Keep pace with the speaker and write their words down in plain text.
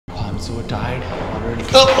so tired already.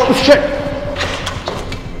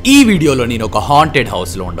 ఈ వీడియోలో నేను ఒక హాంటెడ్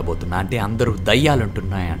హౌస్లో ఉండబోతున్నా. అంటే అందరూ దయ్యాలు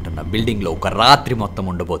ఉంటున్నాయి అంటున్న బిల్డింగ్లో ఒక రాత్రి మొత్తం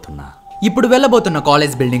ఉండబోతున్నా. ఇప్పుడు వెళ్ళబోతున్న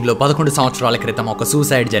కాలేజ్ బిల్డింగ్లో 11 సంవత్సరాల క్రితం ఒక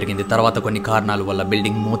సూసైడ్ జరిగింది. తర్వాత కొన్ని కారణాల వల్ల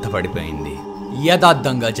బిల్డింగ్ మూతపడిపోయింది.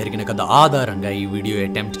 యథార్థంగా జరిగిన కథ ఆధారంగా ఈ వీడియో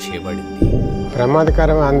అటెంప్ట్ చేయబడింది.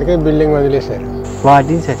 ప్రమాదకరం, అందుకే బిల్డింగ్ వదిలేశారు.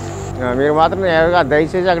 మీరు మాత్రం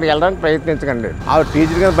దయచేసి అక్కడికి వెళ్ళడానికి ప్రయత్నించకండి. ఆవిడ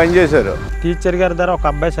టీచర్ గారు పనిచేశారు. టీచర్ గారి ద్వారా ఒక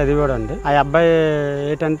అబ్బాయి చదివాడు అండి. ఆ అబ్బాయి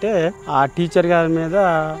ఏంటంటే ఆ టీచర్ గారి మీద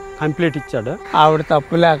కంప్లీట్ ఇచ్చాడు. ఆవిడ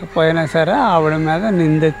తప్పు లేకపోయినా సరే ఆవిడ మీద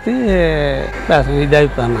నిందెత్తి ఇది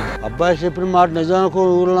అయిపోయినా. అబ్బాయి చెప్పిన మాట నిజానికి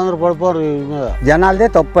ఊళ్ళందరూ పడిపోరు. జనాలదే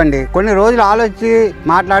తప్పండి. కొన్ని రోజులు ఆలోచించి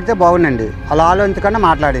మాట్లాడితే బాగుండండి. అలా ఆలోచించకుండా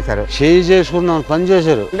మాట్లాడేశారు. చేయి చేసుకున్నాను, పని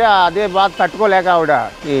చేశారు. అంటే అదే బాధ తట్టుకోలేక ఆవిడ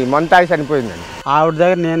ఈ మంతాయి చనిపోయిందండి. ఆవిడ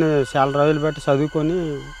దగ్గర నేను చాలా రోజులు పెట్టి చదువుకొని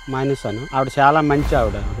మానేశాను. ఆవిడ చాలా మంచి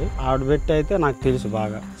ఆవిడ. ఆవిడ పెట్టి అయితే నాకు తెలుసు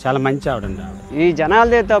బాగా. చాలా మంచి ఆవిడండి ఆవిడ. ఈ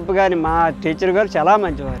జనాలదే తప్పు కానీ మా టీచర్ గారు చాలా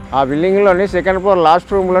మంచివారు. ఆ బిల్డింగ్ లోని సెకండ్ ఫ్లోర్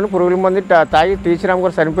లాస్ట్ రూమ్ లోని పురుగుల మంది తాగి టీచర్ అమ్మ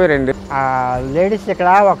కూడా చనిపోయారండి. ఆ లేడీస్ ఇక్కడ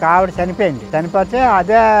ఒక ఆవిడ చనిపోయింది. చనిపోతే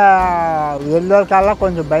అదే ఎల్లో కల్లా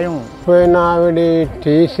కొంచెం భయం. పోయిన ఆవిడ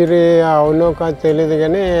టీచర్ అవునో కాదు తెలియదు,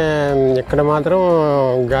 కానీ ఇక్కడ మాత్రం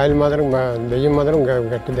గాలి మాత్రం దెయ్యం మాత్రం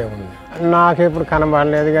గట్టిదే ఉంది. నాకు ఇప్పుడు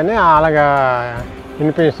కనబడలేదు, కానీ అలాగా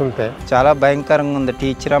వినిపిస్తుంటే చాలా భయంకరంగా ఉంది.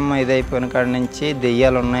 టీచర్ అమ్మ ఇదైపోయిన కాడ నుంచి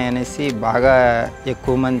దెయ్యాలు ఉన్నాయనేసి బాగా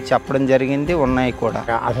ఎక్కువ మంది చెప్పడం జరిగింది. ఉన్నాయి కూడా.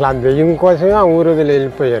 అసలు ఆ దెయ్యం కోసమే ఆ ఊరు వదిలి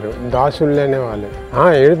వెళ్ళిపోయారు దాసులు లేని వాళ్ళు.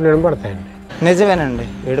 ఏడుపులు వినపడతాయండి. నిజమేనండి,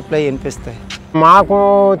 ఏడుపులో వినిపిస్తాయి. మాకు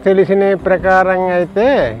తెలిసిన ప్రకారంగా అయితే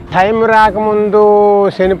టైం రాకముందు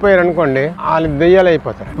చనిపోయారు అనుకోండి, వాళ్ళు దెయ్యాలు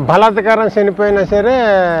అయిపోతారు. బలాత్కారం చనిపోయినా సరే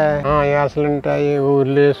యాసలుంటాయి,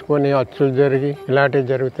 ఊర్లు వేసుకొని అచ్చులు జరిగి ఇలాంటివి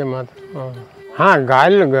జరిగితే మాత్రం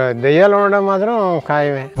గాలి దెయ్యాలు ఉండడం మాత్రం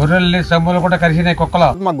ఖాయమే. గొర్రెల్ని సబ్బులు కూడా కలిసినాయి కుక్కలు.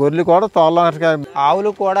 మా గొర్రెలు కూడా తోళ్ళ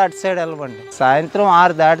ఆవులు కూడా అటు సైడ్ వెళ్ళవండి. సాయంత్రం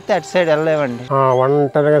 6 దాటితే అటు సైడ్ వెళ్ళలేవండి.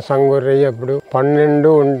 ఒంటరిగా సంగూరు అప్పుడు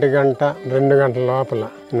 12, 1 గంట 2 గంటల లోపల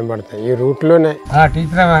వినబడతాయి ఈ రూట్ లోనే.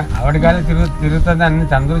 టీచర్ ఆవిడ గాలి తిరుగుతుంది అని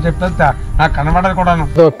అందరూ చెప్తారు. నాకు కనబడదు కూడా.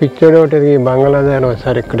 పిచ్చోడు ఒకటి ఈ బంగ్లాదేశ్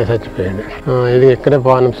ఒకసారి ఇక్కడే చచ్చిపోయాడు. ఇది ఇక్కడే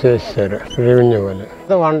పానం చేస్తారు రెవెన్యూ వాళ్ళు.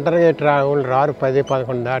 ఒంటరిగా రారు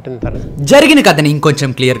 10-11 దాటిన తర్వాత. జరిగిన కథని ఇంకొంచెం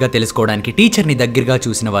క్లియర్ గా తెలుసుకోవడానికి టీచర్ ని దగ్గరగా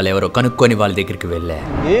చూసిన వాళ్ళు ఎవరో కనుక్కొని వాళ్ళ దగ్గరికి వెళ్ళా.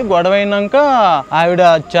 ఈ గొడవ అయినాక ఆవిడ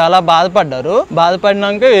చాలా బాధపడ్డారు.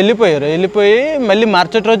 బాధపడినాక వెళ్ళిపోయి మళ్ళీ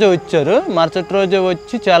మరుసటి రోజు వచ్చారు. మరుసటి రోజు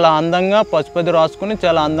వచ్చి చాలా అందంగా పసుపది రాసుకుని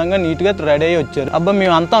చాలా అందంగా నీట్ గా రెడీ అయ్యి వచ్చారు. అబ్బా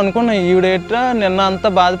మేము అంతా అనుకున్నాం ఈవిడేట్రా నిన్న అంతా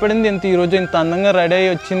బాధపడింది, ఇంత ఈ రోజు ఇంత అందంగా రెడీ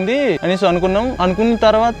అయ్యి వచ్చింది అనేసి అనుకున్నాం. అనుకున్న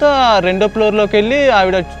తర్వాత 2వ ఫ్లోర్ లోకి వెళ్ళి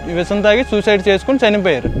ఆవిడ విషం తాగి సూసైడ్ చేసుకుని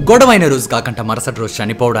చనిపోయారు. గొడవైన రోజు కాకుండా మరుసటి రోజు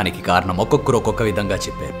చనిపోవడానికి కారణం ఒక్కొక్కరు ఒక్కొక్క విధంగా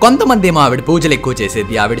చెప్పారు. కొంతమంది ఏమో ఆవిడ పూజలు ఎక్కువ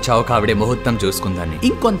చేసేది, ఆవిడ చావుకు ఆవిడే ముహూర్తం చూసుకుందని.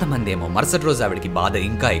 ఇంకొంతమంది ఏమో మరుసటి రోజు ఆవిడకి బాధ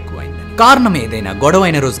ఇంకా ఎక్కువైందని. కారణం ఏదైనా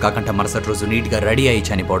గొడవైన రోజు కాకుండా మరుసటి రోజు నీట్ గా రెడీ అయ్యి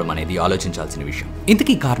చనిపోవడం అనేది ఆలోచించాల్సిన విషయం.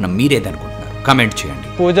 ఇంతకీ కారణం మీరేదనుకుంటున్నారు? కమెంట్ చేయండి.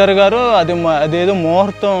 పూజారి గారు అదేదో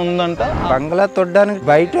ముహూర్తం ఉందంట. బంగ్లా తొడ్డానికి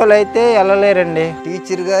బయట వాళ్ళు అయితే వెళ్ళలేరండి.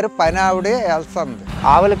 టీచర్ గారు పని ఆవిడే వెళ్తుంది.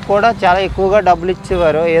 ఆవులకు కూడా చాలా ఎక్కువగా డబ్బులు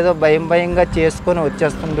ఇచ్చేవారు. ఏదో భయంగా చేసుకొని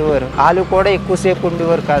వచ్చేస్తుండేవారు. వాళ్ళు కూడా ఎక్కువసేపు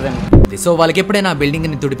ఉండేవారు కాదండి. సో వాళ్ళకి ఎప్పుడైనా బిల్డింగ్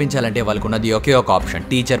ని తుడిపించాలంటే వాళ్ళకు ఉన్నది ఒకే ఒక ఆప్షన్,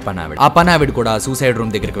 టీచర్ పనావిడ. ఆ పనావిడ కూడా సూసైడ్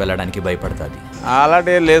రూమ్ దగ్గరికి వెళ్ళడానికి భయపడుతుంది.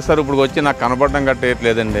 అలాంటి లేదు సార్. ఇప్పుడు వచ్చి నాకు కనపడడం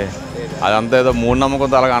కట్టేయట్లేదండి. అదంతా ఏదో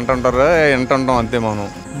మూఢనమ్మకంతో అలాగ అంటుంటారు, వింటుంటాం అంతే. మనం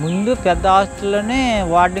ముందు పెద్ద హాస్టల్లోనే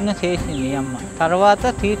వార్డింగ్ చేసింది అమ్మ. తర్వాత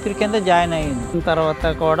టీచర్ కింద జాయిన్ అయ్యింది. తర్వాత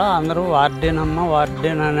కూడా అందరూ వార్డెన్ అమ్మ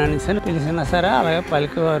వార్డెన్ అని పిలిచినా సరే అలాగే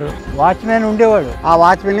పలికేవారు. వాచ్మెన్ ఉండేవాడు. ఆ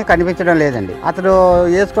వాచ్మెన్ కనిపించడం లేదండి. అతడు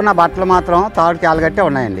వేసుకున్న బట్టలు మాత్రం తాడుకి ఆలగట్టే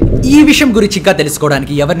ఉన్నాయండి. ఈ విషయం గురించి ఇంకా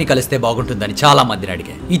తెలుసుకోవడానికి ఎవరిని కలిస్తే బాగుంటుందని చాలా మందిని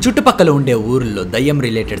అడిగారు. ఈ చుట్టుపక్కల ఉండే ఊర్లో దయ్యం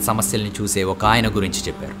రిలేటెడ్ సమస్యల్ని చూసే ఒక ఆయన గురించి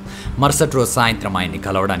చెప్పారు. మరుసటి రోజు సాయంత్రం ఆయన్ని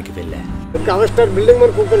కలవడానికి వెళ్ళా.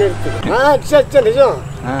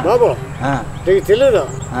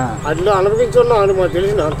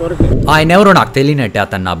 ఆయన ఎవరో నాకు తెలియనట్టే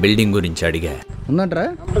అతను నా బిల్డింగ్ గురించి అడిగా. ఉన్నట్రా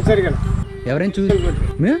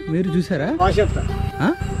ఎవరైనా మీరు చూసారా?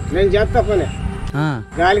 నేను చేస్తా పని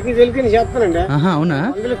గాలికి తెలికి చేస్తానండి. అవునా?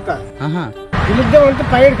 పిలుద్దామంటే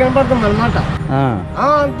పైకి కనపడతాం అనమాట.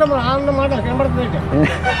 అంత ఆనంద మాటలు కనపడుతుంది.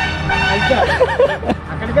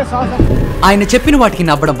 ఆయన చెప్పిన వాటికి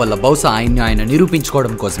నవ్వడం వల్ల బహుశా ఆయన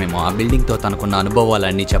నిరూపించుకోవడం కోసమేమో ఆ బిల్డింగ్ తో తనకున్న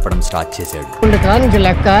అనుభవాలన్నీ చెప్పడం స్టార్ట్ చేశాడు. 11 కానించి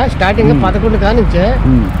లెక్క స్టార్టింగ్ 11 కానించే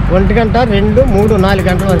 1 గంట 2, 3, 4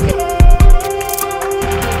 గంటల వరకు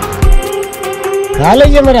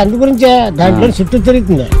కాలేజీ. మరి అందు గురించే దాంట్లో చుట్టూ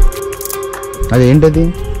తిరుగుతుంది. అదేంటది?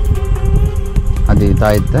 అది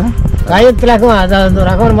తాయెత్తా? తాయెత్తు రకం, అది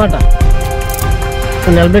రకం అనమాట.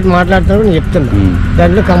 నిలబెట్టి మాట్లాడుతున్నాడు నేను చెప్తున్నా.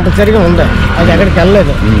 దాంట్లో కంపల్సరీగా ఉంది, అది ఎక్కడికి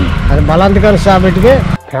వెళ్ళలేదు. అది బలాంతకాల సాబెట్టికి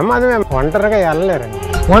ప్రమాదమే. ఒంటరిగా వెళ్ళలేరండి.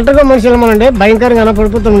 ఒంటరిగా మనిషి వెళ్ళమనండి భయంకరంగా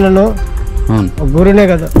పడిపోతున్నాను. గురునే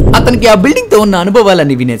కదా. అతనికి ఆ బిల్డింగ్ తో ఉన్న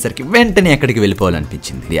అనుభవాలన్నీ వినేసరికి వెంటనే ఎక్కడికి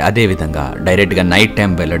వెళ్ళిపోవాలనిపించింది. అదే విధంగా డైరెక్ట్ గా నైట్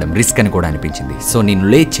టైం వెళ్ళడం రిస్క్ అని కూడా అనిపించింది. సో నేను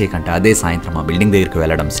లేట్ చేయకుండా అదే సాయంత్రం ఆ బిల్డింగ్ దగ్గరికి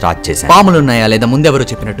వెళ్ళడం స్టార్ట్ చేశాను. పాములు ఉన్నాయా లేదా ముందెవరో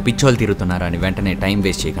చెప్పినట్టు పిచ్చోలు తిరుగుతున్నారా అని వెంటనే టైం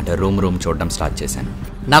వేస్ట్ చేయకుండా రూమ్ చూడడం స్టార్ట్ చేశాను.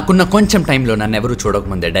 నాకున్న కొంచెం టైంలో నన్ను ఎవరు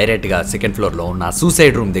చూడకముందే డైరెక్ట్ గా సెకండ్ ఫ్లోర్ లో ఉన్న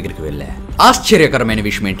సూసైడ్ రూమ్ దగ్గరికి వెళ్ళా. ఆశ్చర్యకరమైన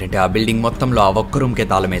విషయం ఏంటంటే ఆ బిల్డింగ్ మొత్తంలో ఆ ఒక్క రూమ్ కే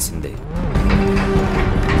తాళమేసింది.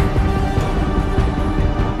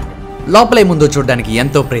 లోపలే ముందు చూడడానికి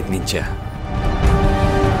ఎంతో ప్రయత్నించా.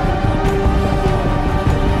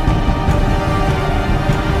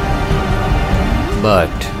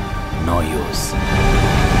 But no use.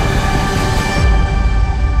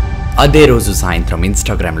 అదే రోజు సాయంత్రం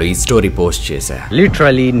ఇన్స్టాగ్రామ్ లో ఈ స్టోరీ పోస్ట్ చేశా.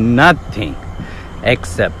 Literally nothing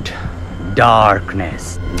except darkness.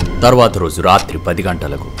 తర్వాత రోజు రాత్రి 10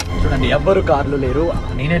 గంటలకు. చూడండి ఎవ్వరు కార్లు లేరు,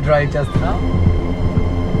 నేనే డ్రైవ్ చేస్తున్నా.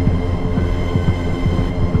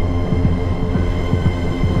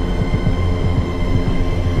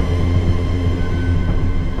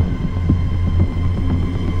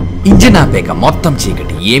 ఇంజిన్ ఆపేక మొత్తం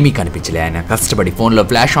చీకటి, ఏమీ కనిపించలే. ఆయన కష్టపడి ఫోన్ లో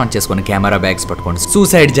ఫ్లాష్ ఆన్ చేసుకుని కెమెరా బ్యాగ్స్ పట్టుకొని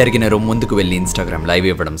సూసైడ్ జరిగిన రూమ్ ముందుకు వెళ్ళి ఇన్స్టాగ్రామ్ లైవ్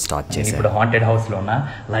ఇవ్వడం స్టార్ట్ చేశారు. ఇప్పుడు హాంటెడ్ హౌస్ లో ఉన్నా.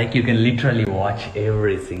 Like you can literally watch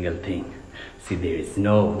every single thing. See, there is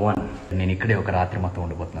no one. నేను ఇక్కడే ఒక రాత్రి మొత్తం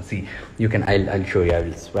ఉండిపోతున్నా. See, you can, I'll show you. I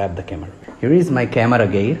will swap the camera. Here is my camera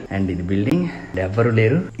gear and ఇది building. ఎవ్వరు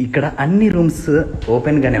లేరు. ఇక్కడ అన్ని రూమ్స్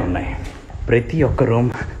ఓపెన్ గానే ఉన్నాయి. ప్రతి ఒక్క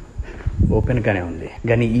రూమ్ ఓపెన్ గానే ఉంది,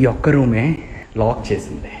 కానీ ఈ ఒక్క రూమే లాక్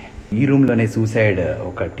చేసింది. ఈ రూమ్ లోనే సూసైడ్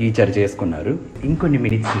ఒక టీచర్ చేసుకున్నారు. ఇంకొన్ని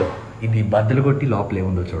మినిట్స్ లో ఇది బద్దలు కొట్టి లోపల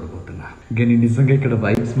ఏముందో చూడబోతున్నా. కానీ నిజంగా ఇక్కడ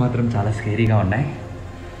వైబ్స్ మాత్రం చాలా స్కేరీగా ఉన్నాయి.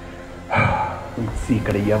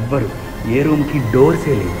 ఇక్కడ ఎవ్వరు ఏ రూమ్ కి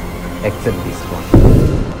డోర్సే లేవు except this one.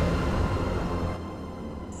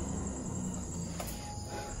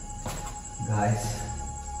 Guys,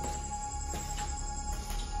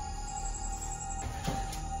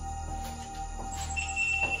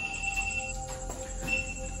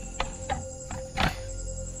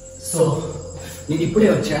 so నేను ఇప్పుడే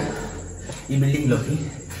వచ్చా ఈ బిల్డింగ్లోకి.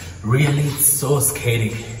 Really so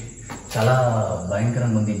scary. చాలా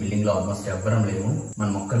భయంకరంగా ఉంది. ఈ బిల్డింగ్లో ఆల్మోస్ట్ ఎవ్వరం లేవు,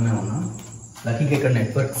 మనం ఒక్కరమే ఉన్నాం. లక్కీగా ఇక్కడ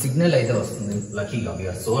నెట్వర్క్ సిగ్నల్ అయితే వస్తుంది. లక్కీగా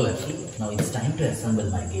we are so lucky. Now it's time to assemble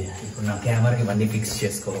my gear. ఇప్పుడు నా కెమెరాకి ఇవన్నీ ఫిక్స్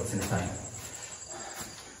చేసుకోవాల్సిన టైం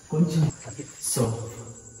కొంచెం. సో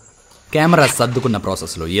కెమెరా సర్దుకున్న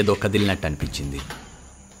ప్రాసెస్లో ఏదో కదిలినట్టు అనిపించింది.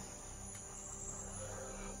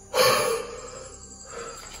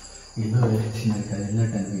 ఏదో చిన్న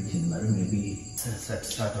కదిలినట్టు అనిపించింది. మరి మేబీ సెట్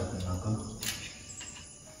స్టార్ట్ అవుతుంది. నాకు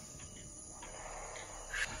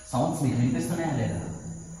సౌండ్స్ మీకు వినిపిస్తున్నాయా లేదా?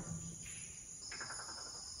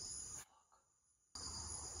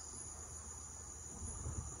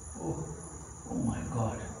 ఓ మై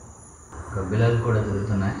గాడ్, గబ్బిలాలు కూడా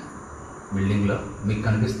జరుగుతున్నాయి బిల్డింగ్లో. మీకు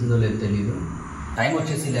కనిపిస్తుందో లేదో తెలీదు. టైం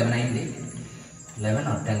వచ్చేసి 11 అయింది.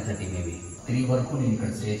 11 or 10:30 మేబీ. 3 వరకు నేను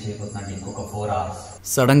ఇక్కడ స్టే చేయబోతున్నాను. ఇంకొక 4 hours.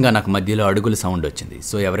 సడన్ గా నాకు మధ్యలో అడుగుల సౌండ్ వచ్చింది.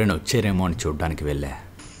 సో ఎవరైనా వచ్చారేమో అని చూడడానికి వెళ్ళా.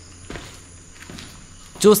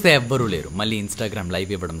 చూస్తే ఎవ్వరూ లేరు. మళ్ళీ ఇన్స్టాగ్రామ్ లైవ్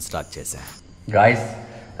ఇవ్వడం స్టార్ట్ చేశా. గాయ్స్,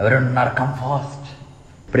 ఎవరైనా ఉన్నారు? Come fast.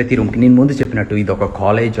 ప్రతి రూమ్కి నేను ముందు చెప్పినట్టు ఇది ఒక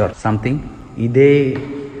కాలేజ్ ఆర్ సంథింగ్. ఇదే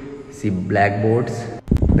బ్లాక్ బోర్డ్స్,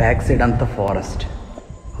 బ్యాక్ సైడ్ అంతా ఫారెస్ట్.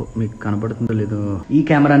 మీకు కనబడుతుందో లేదో. ఈ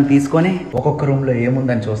కెమెరాని తీసుకొని ఒక్కొక్క రూమ్లో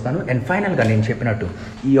ఏముందని చూస్తాను. అండ్ ఫైనల్గా నేను చెప్పినట్టు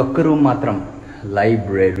ఈ ఒక్క రూమ్ మాత్రం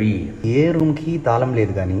లైబ్రరీ. ఏ రూమ్కి తాళం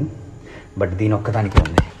లేదు కానీ, బట్ దీని ఒక్కదానికి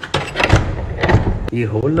ఉంది. ఈ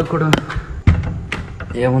హోల్లో కూడా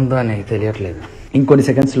ఏముందో అని తెలియట్లేదు. ఇంకొన్ని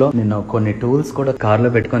సెకండ్స్లో నేను కొన్ని టూల్స్ కూడా కార్లో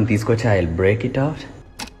పెట్టుకొని తీసుకొచ్చి I will break it out.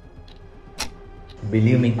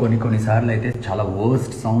 Believe me, కొన్నిసార్లు అయితే చాలా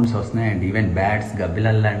వర్స్ట్ సౌండ్స్ వస్తున్నాయి. అండ్ ఈవెన్ బ్యాట్స్,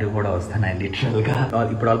 గబ్బిలాలు లాంటివి కూడా వస్తున్నాయి లిటరల్గా.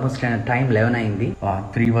 ఇప్పుడు ఆల్మోస్ట్ టైం 11 అయింది.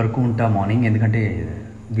 3 వరకు ఉంటా మార్నింగ్. ఎందుకంటే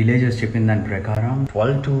విలేజెస్ చెప్పిన దాని ప్రకారం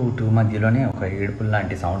 12 to 2 మధ్యలోనే ఒక ఏడుపుల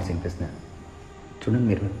లాంటి సౌండ్స్ వినిపిస్తున్నాయి. చూడండి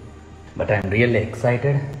మీరు. But I'm really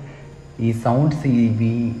excited. ఈ సౌండ్స్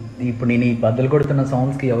ఇవి ఇప్పుడు నేను ఈ బద్దలు కొడుతున్న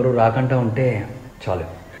సౌండ్స్కి ఎవరు రాకుండా ఉంటే చాలు.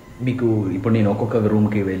 మీకు ఇప్పుడు నేను ఒక్కొక్క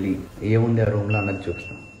రూమ్కి వెళ్ళి ఏముంది ఆ రూమ్లో అన్నది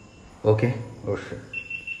చూపిస్తాను. ఓకే,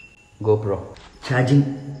 గోప్రో ఛార్జింగ్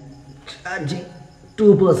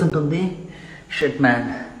 2% ఉంది. షిట్ మ్యాన్,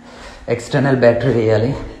 ఎక్స్టర్నల్ బ్యాటరీ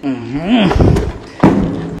వేయాలి.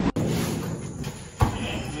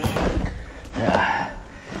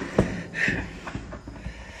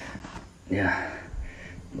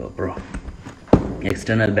 GoPro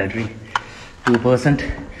external battery 2%.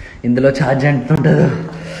 ఇందులో ఛార్జ్ ఎంత ఉంటుందో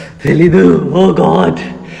తెలీదు. ఓ God,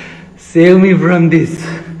 save me from this.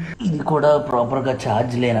 ఇది కూడా ప్రాపర్గా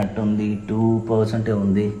ఛార్జ్ లేనట్టుంది, 2%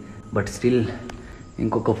 ఉంది. బట్ స్టిల్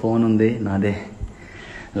ఇంకొక ఫోన్ ఉంది నాదే.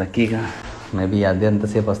 లక్కీగా మేబీ అదే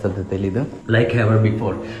ఎంతసేపు వస్తుందో తెలీదు. లైక్ ఎవర్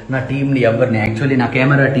బిఫోర్ నా టీంని ఎవరిని, యాక్చువల్లీ నా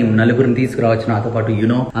కెమెరా టీం నలుగురిని తీసుకురావచ్చు నాతో పాటు,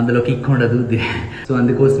 యూనో అందులో కిక్ ఉండదు. సో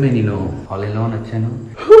అందుకోసమే నేను హాలీలో వచ్చాను.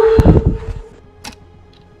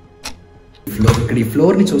 ఇక్కడ ఈ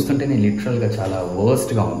ఫ్లోర్ని చూస్తుంటే నేను లిటరల్గా చాలా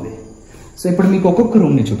వర్స్ట్గా ఉంది. సో ఇప్పుడు మీకు ఒక్కొక్క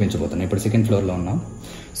రూమ్ని చూపించబోతున్నాను. ఇప్పుడు సెకండ్ ఫ్లోర్లో ఉన్నాం.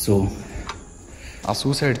 సో ఆ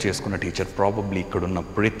సూసైడ్ చేసుకున్న టీచర్ ప్రాబబ్లీ ఇక్కడున్న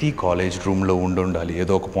ప్రతి కాలేజ్ రూమ్లో ఉండాలి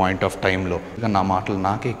ఏదో ఒక పాయింట్ ఆఫ్ టైంలో. ఇక నా మాటలు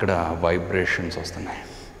నాకే ఇక్కడ వైబ్రేషన్స్ వస్తున్నాయి.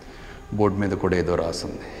 బోర్డు మీద కూడా ఏదో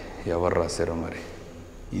రాసింది, ఎవరు రాశారో మరి,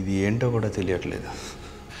 ఇది ఏంటో కూడా తెలియట్లేదు.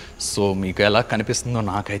 సో మీకు ఎలా కనిపిస్తుందో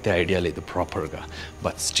నాకైతే ఐడియా లేదు ప్రాపర్గా.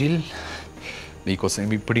 బట్ స్టిల్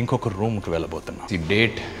మీకోసం ఇప్పుడు ఇంకొక రూమ్కి వెళ్ళబోతున్నాం. ఈ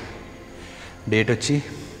డేట్ వచ్చి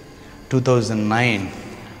 2009,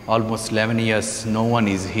 almost 11 years. No one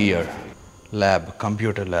is here. Lab,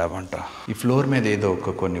 computer lab అంట. ఈ ఫ్లోర్ మీద ఏదో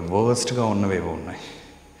కొన్ని వర్స్ట్గా ఉన్నవేవో ఉన్నాయి,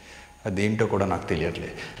 అదేంటో కూడా నాకు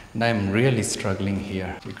తెలియట్లేదు. And I'm really struggling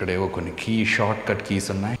here. ఇక్కడ ఏవో కొన్ని షార్ట్ కట్ కీస్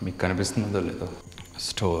ఉన్నాయి, మీకు కనిపిస్తుందో లేదో.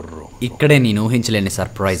 Store room. ఇక్కడే నేను ఊహించలేని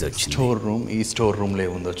సర్ప్రైజ్ వచ్చింది. Store room. ఈ స్టోర్ రూమ్లో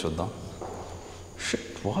ఏముందో చూద్దాం.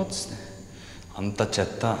 షిట్, వాట్స్ అంత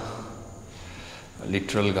చెత్త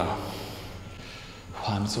లిటరల్గా.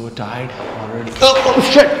 I'm so tired already.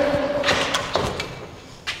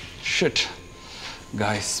 Shit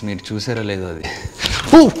guys, మీరు చూసారా లేదో అది.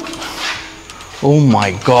 Oh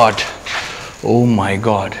my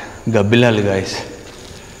God, గబ్బిలాలు guys.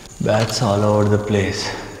 Bats all over the place.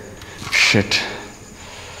 Shit,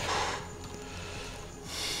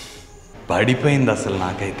 పడిపోయింది అసలు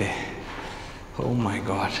నాకైతే. ఓ మై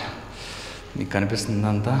గాడ్, మీకు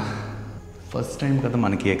కనిపిస్తుందంతా. ఫస్ట్ టైం కదా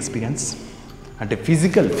మనకి ఎక్స్పీరియన్స్. అంటే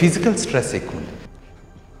ఫిజికల్ స్ట్రెస్ ఎక్కువ ఉంది.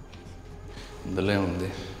 ఇందులో ఉంది,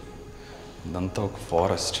 ఇదంతా ఒక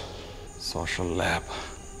ఫారెస్ట్. సోషల్ ల్యాబ్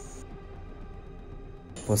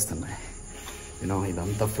వస్తున్నాయి. యూనో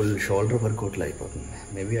ఇదంతా ఫుల్ షోల్డర్ వర్కౌట్లో అయిపోతుంది.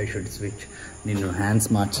 Maybe I should switch. నేను హ్యాండ్స్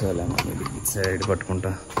మార్చాలేమో, మేబీ ఇట్ సైడ్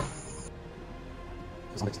పట్టుకుంటా.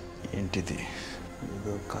 ఏంటిది,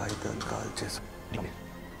 ఏదో కాగితాలు కాల్ చేసి.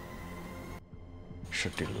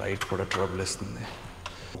 షట్, లైట్ కూడా ట్రబుల్ ఇస్తుంది.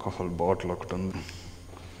 ఒక ఫుల్ బాటిల్ ఒకటి ఉంది,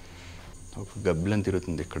 ఒక గబ్బిలం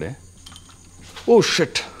తిరుగుతుంది ఇక్కడే. ఓ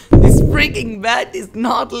shut, this breaking bat is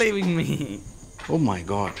not leaving me. Oh my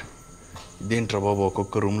God, ఇదేంట్రా బాబు,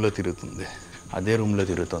 ఒక్కొక్క రూమ్లో తిరుగుతుంది, అదే రూమ్లో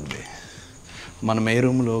తిరుగుతుంది. మనం ఏ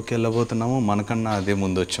రూమ్లోకి వెళ్ళబోతున్నామో మనకన్నా అదే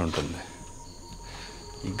ముందు వచ్చి ఉంటుంది.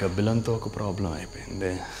 ఈ గబ్బిలంతో ఒక ప్రాబ్లం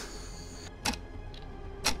అయిపోయింది.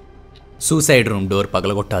 సూసైడ్ రూమ్ డోర్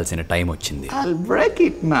పగలగొట్టాల్సిన టైం వచ్చింది. I'll break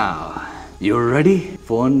it now. You ready?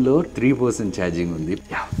 ఫోన్లో 3% ఛార్జింగ్ ఉంది.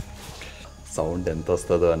 సౌండ్ ఎంత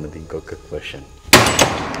వస్తుందో అన్నది ఇంకొక క్వశ్చన్.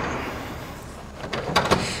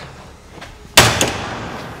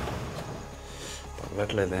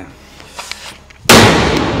 పగలట్లేదే.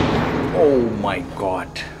 ఓ మై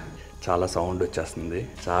గాడ్, చాలా సౌండ్ వచ్చేస్తుంది.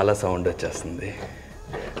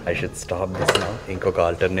 I should stop this now. ఇంకొక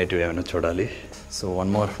ఆల్టర్నేటివ్ ఏమైనా చూడాలి. So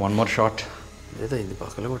one more shot. లేదా ఇది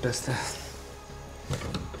పక్కన కొట్టేస్తే.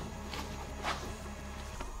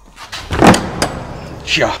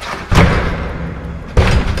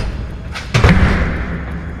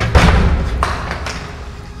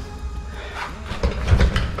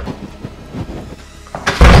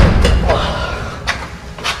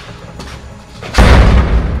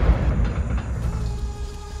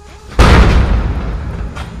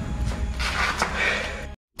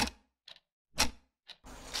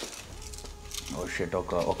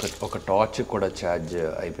 ఒక టార్చ్ కూడా ఛార్జ్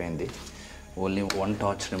అయిపోయింది. Only 1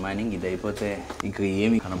 torch remaining. ఇది అయిపోతే ఇంకా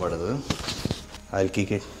ఏమీ కనబడదు. I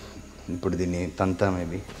kick it. ఇప్పుడు దీన్ని తంతా.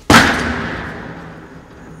 మేబీ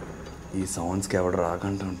ఈ సౌండ్స్కి ఎవడు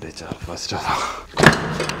రాకుండా ఉంటే చాలు. First of all,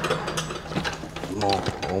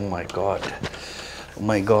 oh my God,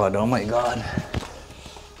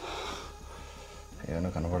 ఏమైనా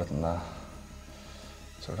కనబడుతుందా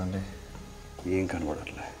చూడండి. ఏం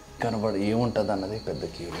కనబడట్లే. ఏముంటుంది అన్నది పెద్ద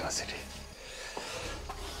క్యూరియాసిటీ.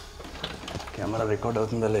 కెమెరా రికార్డ్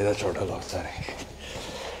అవుతుందా లేదా చూడాలి ఒకసారి.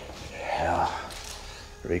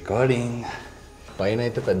 రికార్డింగ్. పైన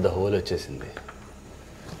అయితే పెద్ద హోల్ వచ్చేసింది.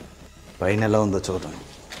 పైన ఎలా ఉందో చూద్దాం.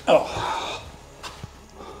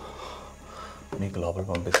 మీకు లోపల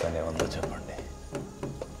పంపిస్తాను, ఏముందో చెప్పండి.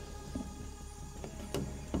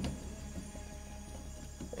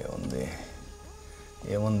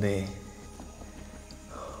 ఏముంది?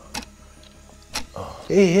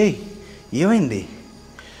 ఏమైంది?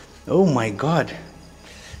 ఓ మై గాడ్,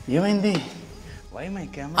 ఏమైంది?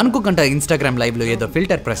 అనుకోకుండా ఇన్స్టాగ్రామ్ లైవ్లో ఏదో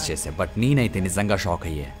ఫిల్టర్ ప్రెస్ చేసా, బట్ నేనైతే నిజంగా షాక్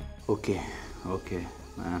అయ్యా. ఓకే ఓకే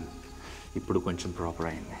మ్యాన్, ఇప్పుడు కొంచెం ప్రాపర్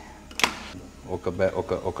అయింది.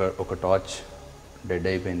 ఒక టార్చ్ డెడ్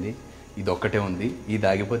అయిపోయింది, ఇది ఒక్కటే ఉంది. ఇది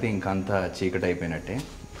ఆగిపోతే ఇంకంతా చీకటి అయిపోయినట్టే.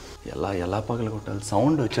 ఎలా పగలగొట్టాలి?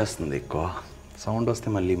 సౌండ్ వచ్చేస్తుంది, ఎక్కువ సౌండ్ వస్తే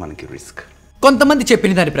మళ్ళీ మనకి రిస్క్. కొంతమంది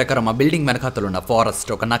చెప్పిన దాని ప్రకారం ఆ బిల్డింగ్ వెనకాతలు ఉన్న ఫారెస్ట్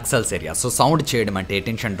ఒక నక్సల్స్ ఏరియా, సో సౌండ్ చేయడం అంటే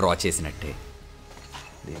అటెన్షన్ డ్రా చేసినట్టే.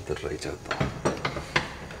 దీంతో ట్రై చేద్దాం.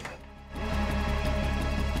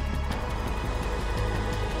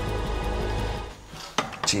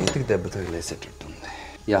 చేతికి దెబ్బ తగిలేసేటట్టుంది.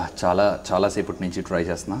 యా, చాలాసేపటి నుంచి ట్రై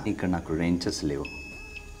చేస్తున్నా. ఇక్కడ నాకు రేంజెస్ లేవు.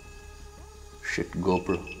 షిట్,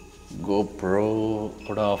 గోప్రో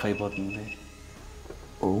కూడా ఆఫ్ అయిపోతుంది.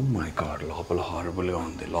 ఓ మై గాడ్, లోపల హారబుల్గా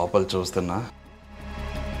ఉంది. లోపల చూస్తున్నా,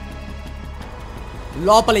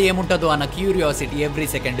 లోపల ఏముంటుందో అన్న క్యూరియాసిటీ ఎవ్రీ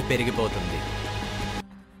సెకండ్ పెరిగిపోతుంది.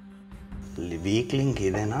 వీక్ లింక్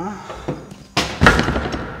ఏదైనా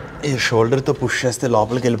ఈ షోల్డర్తో పుష్ చేస్తే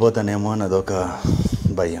లోపలికి వెళ్ళిపోతానేమో అని అదొక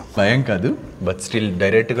భయం కాదు, బట్ స్టిల్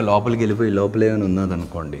డైరెక్ట్గా లోపలికి వెళ్ళిపోయి లోపల ఏమైనా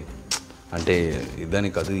ఉన్నదనుకోండి, అంటే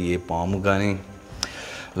ఇదని కాదు, ఏ పాము కానీ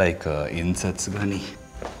లైక్ ఇన్సెక్ట్స్ కానీ.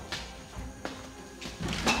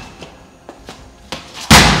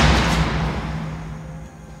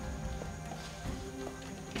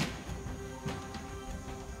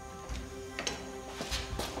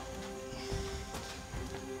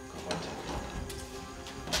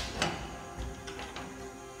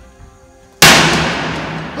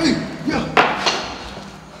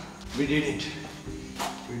 We did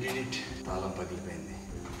it. తాళం పగిలిపోయింది.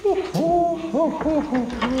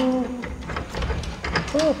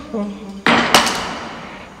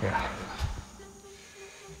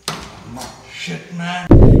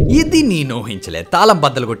 ఇది నేను ఊహించలే. తాళం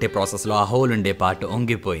బద్దలు కొట్టే ప్రాసెస్లో ఆ హోల్ ఉండే పార్ట్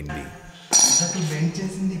ఒంగిపోయింది. బెండ్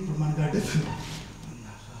చేసింది, ఇప్పుడు మనకు అడ్డుతుంది.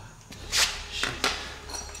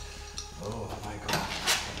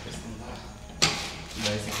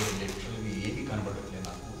 ఏది కనబడట్లేదు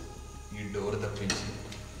నాకు ఈ డోర్ తప్పించి.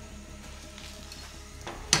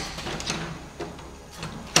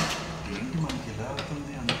 ఏంటి మనకి ఎలా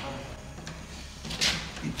అవుతుంది అంతా?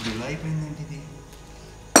 ఇప్పుడు ఇలా అయిపోయింది ఏంటి ఇది?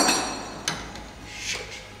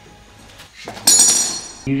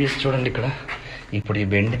 సీరియస్ చూడండి ఇక్కడ, ఇప్పుడు ఈ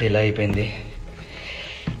బెండ్ ఎలా అయిపోయింది?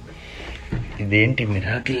 ఇదేంటి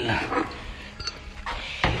మిరాకిల్?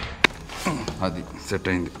 అది సెట్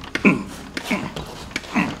అయింది.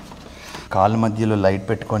 కాళ్ళ మధ్యలో లైట్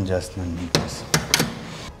పెట్టుకొని చేస్తున్నాను మీకోసం.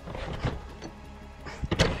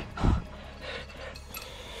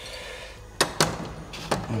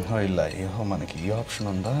 ఇలా మనకి ఈ ఆప్షన్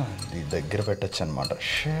ఉందా? ఇది దగ్గర పెట్టచ్చు అనమాట.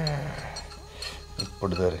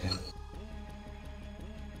 ఇప్పుడు దొరికింది.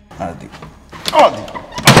 అది అది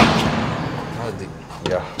అది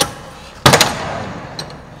యా,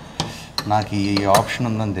 నాకు ఈ ఆప్షన్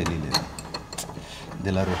ఉందని తెలియలేదు. ఇది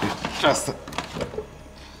ఇలా రొటీన్ చేస్తా.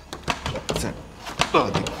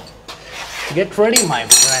 Get ready, my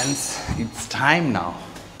friends. It's time now.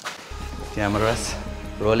 Cameras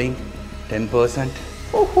rolling 10%.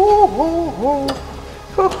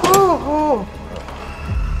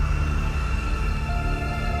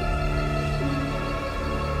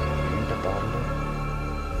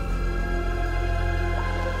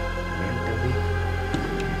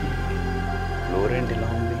 Floor ఏంటి ఇలా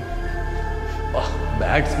ఉంది?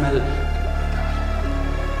 Bad smell.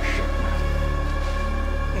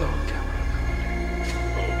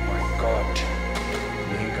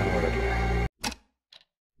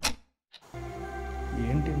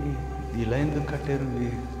 ఏంటిది ఇలా ఎందుకు కట్టారు?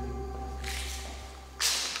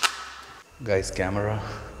 Guys, camera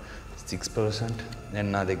 6%. నేను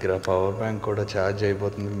నా దగ్గర పవర్ బ్యాంక్ కూడా ఛార్జ్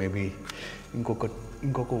అయిపోతుంది. మేబీ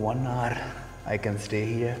ఇంకొక 1 hour I can stay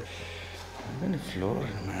here. Floor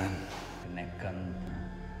man, neck అంతా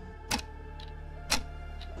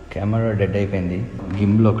కెమెరా డెడ్ అయిపోయింది.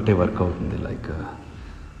 గిమ్లో ఒకటే వర్క్ అవుతుంది. లైక్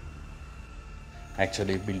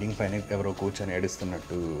యాక్చువల్లీ బిల్డింగ్ పైన ఎవరో కూర్చొని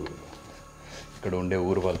ఏడుస్తున్నట్టు ఇక్కడ ఉండే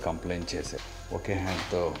ఊరు వాళ్ళు కంప్లైంట్ చేశారు. ఒకే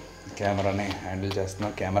హ్యాండ్తో కెమెరాని హ్యాండిల్ చేస్తున్నా.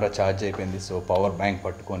 కెమెరా ఛార్జ్ అయిపోయింది, సో పవర్ బ్యాంక్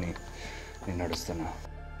పట్టుకొని నేను నడుస్తున్నా.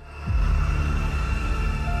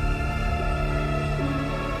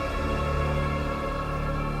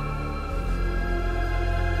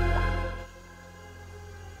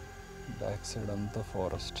 బ్యాక్ సైడ్ అంతా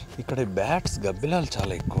ఫారెస్ట్. ఇక్కడ బ్యాట్స్, గబ్బిలాలు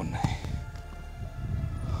చాలా ఎక్కువ ఉన్నాయి.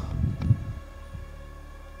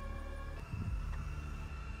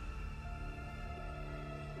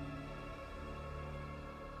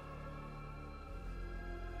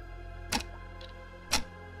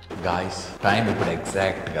 గాయ్స్, టైం ఇప్పుడు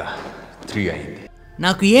ఎగ్జాక్ట్గా 3 అయింది.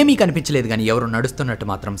 నాకు ఏమీ కనిపించలేదు కానీ ఎవరు నడుస్తున్నట్టు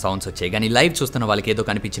మాత్రం సౌండ్స్ వచ్చాయి. కానీ లైవ్ చూస్తున్న వాళ్ళకి ఏదో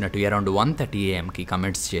కనిపించినట్టు అరౌండ్ 1:30 AM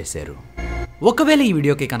కమెంట్స్ చేశారు. ఒకవేళ ఈ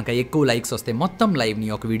వీడియోకి కనుక ఎక్కువ లైక్స్ వస్తే మొత్తం లైవ్ని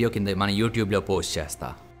ఒక వీడియో కింద మన యూట్యూబ్లో పోస్ట్ చేస్తా.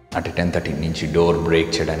 అంటే 10:30 నుంచి డోర్ బ్రేక్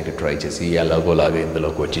చేయడానికి ట్రై చేసి ఎలాగోలాగా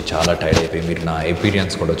ఇందులోకి వచ్చి చాలా టైర్డ్ అయిపోయి మీరు నా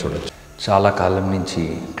ఎక్స్పీరియన్స్ కూడా చూడొచ్చు. చాలా కాలం నుంచి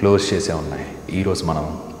క్లోజ్ చేసే ఉన్నాయి. ఈరోజు మనం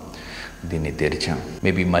దీన్ని తెరిచాం.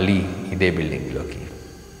 మేబీ మళ్ళీ ఇదే బిల్డింగ్లోకి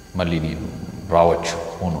మళ్ళీ నేను రావచ్చు,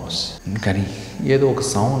 హూ నోస్. కానీ ఏదో ఒక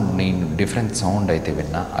సౌండ్, నేను డిఫరెంట్ సౌండ్ అయితే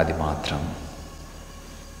విన్నా, అది మాత్రం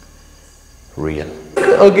real.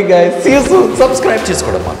 Okay guys, see you soon. Subscribe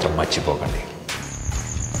చేసుకోవడం మాత్రం మర్చిపోకండి.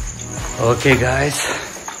 Okay guys,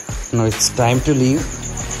 now it's time to leave.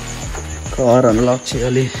 Car unlock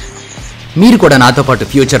చేయాలి. మీరు కూడా నాతో పాటు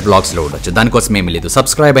ఫ్యూచర్ బ్లాగ్స్లో ఉండొచ్చు. దానికోసం ఏమీ లేదు,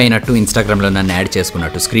 సబ్స్క్రైబ్ అయినట్టు ఇన్స్టాగ్రామ్లో నన్ను యాడ్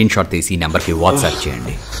చేసుకున్నట్టు స్క్రీన్ షాట్ తీసి ఈ నెంబర్కి వాట్సాప్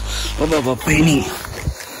చేయండి.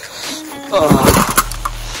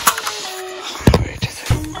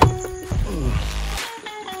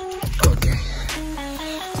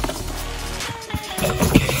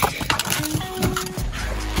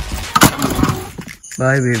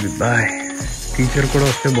 Bye baby bye. టీచర్ కూడా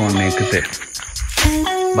వస్తే బాగున్నాయి ఎక్కితే.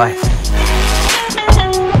 బాయ్.